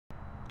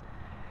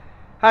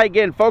Hi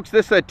again, folks.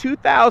 This is a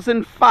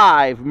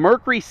 2005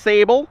 Mercury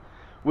Sable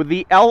with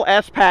the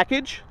LS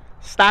package.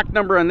 Stock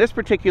number on this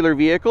particular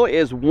vehicle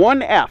is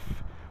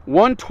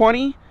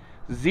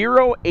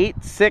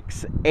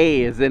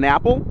 1F120086A as in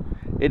Apple.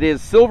 It is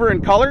silver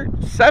in color,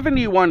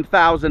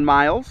 71,000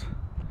 miles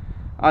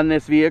on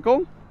this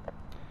vehicle.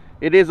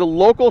 It is a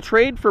local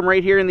trade from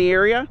right here in the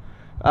area.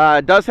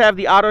 Does have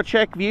the auto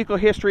check vehicle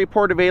history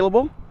report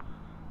available,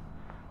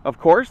 of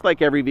course,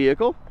 like every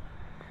vehicle.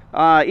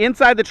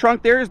 Inside the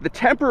trunk there is the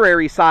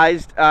temporary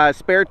sized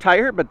spare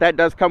tire, but that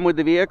does come with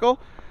the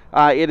vehicle.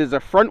 It is a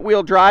front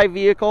wheel drive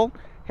vehicle,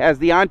 has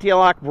the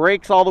anti-lock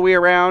brakes all the way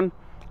around,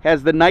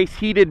 has the nice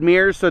heated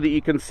mirrors so that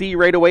you can see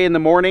right away in the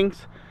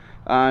mornings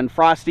on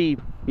frosty,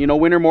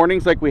 winter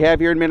mornings like we have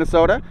here in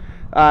Minnesota.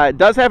 It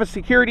does have a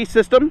security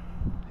system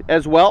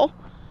as well,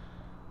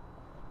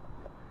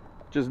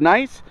 which is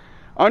nice.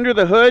 Under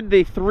the hood,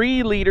 the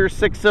 3-liter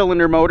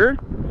 6-cylinder motor,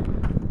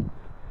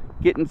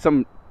 getting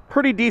some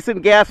pretty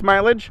decent gas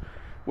mileage,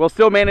 while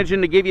still managing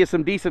to give you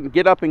some decent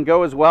get up and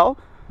go as well.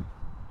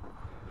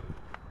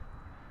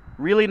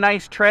 Really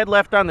nice tread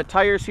left on the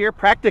tires here,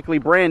 practically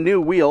brand new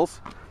wheels.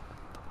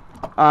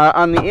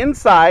 On the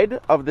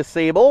inside of the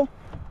Sable,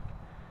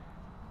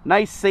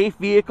 nice safe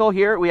vehicle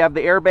here. We have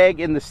the airbag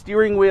in the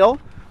steering wheel,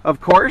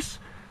 of course.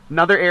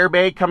 Another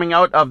airbag coming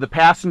out of the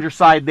passenger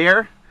side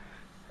there.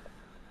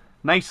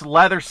 Nice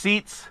leather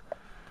seats,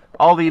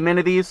 all the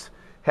amenities.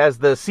 Has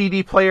the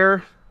CD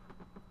player,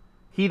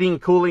 heating,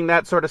 cooling,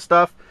 that sort of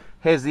stuff.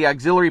 Has the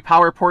auxiliary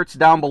power ports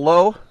down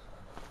below.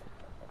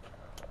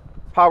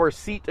 Power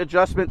seat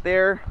adjustment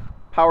there.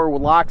 Power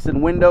locks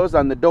and windows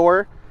on the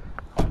door.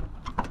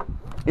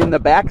 In the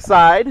back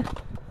side,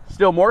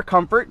 still more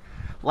comfort.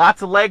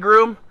 Lots of leg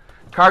room.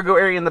 Cargo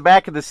area in the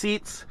back of the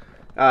seats.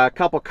 A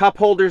couple cup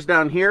holders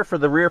down here for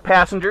the rear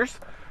passengers.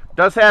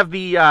 Does have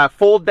the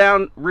fold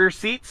down rear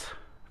seats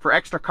for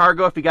extra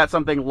cargo if you got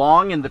something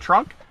long in the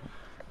trunk.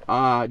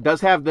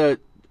 Does have the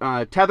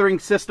tethering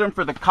system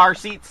for the car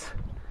seats,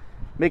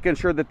 making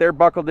sure that they're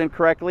buckled in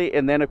correctly.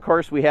 And then of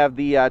course we have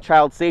the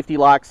child safety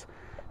locks,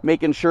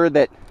 making sure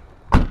that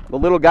the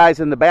little guys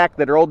in the back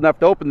that are old enough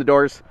to open the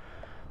doors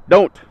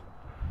don't.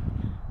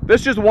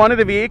 This is just one of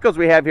the vehicles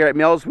we have here at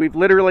Mills. We've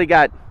literally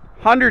got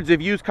hundreds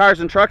of used cars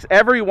and trucks,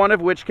 every one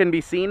of which can be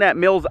seen at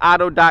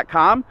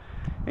millsauto.com.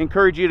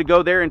 Encourage you to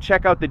go there and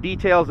check out the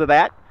details of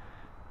that,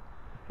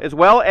 as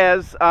well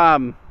as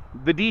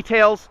the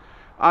details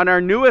on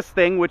our newest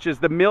thing, which is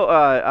the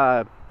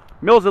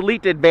Mills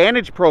Elite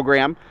Advantage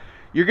program.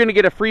 You're going to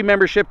get a free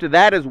membership to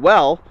that as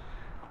well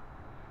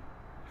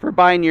for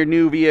buying your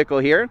new vehicle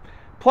here.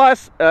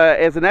 Plus,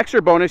 as an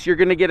extra bonus, you're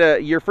going to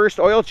get your first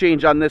oil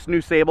change on this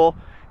new Sable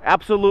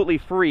absolutely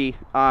free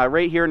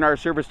right here in our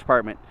service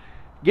department.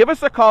 Give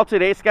us a call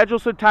today. Schedule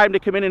some time to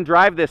come in and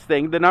drive this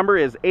thing. The number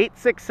is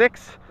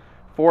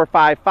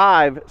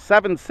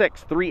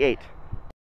 866-455-7638.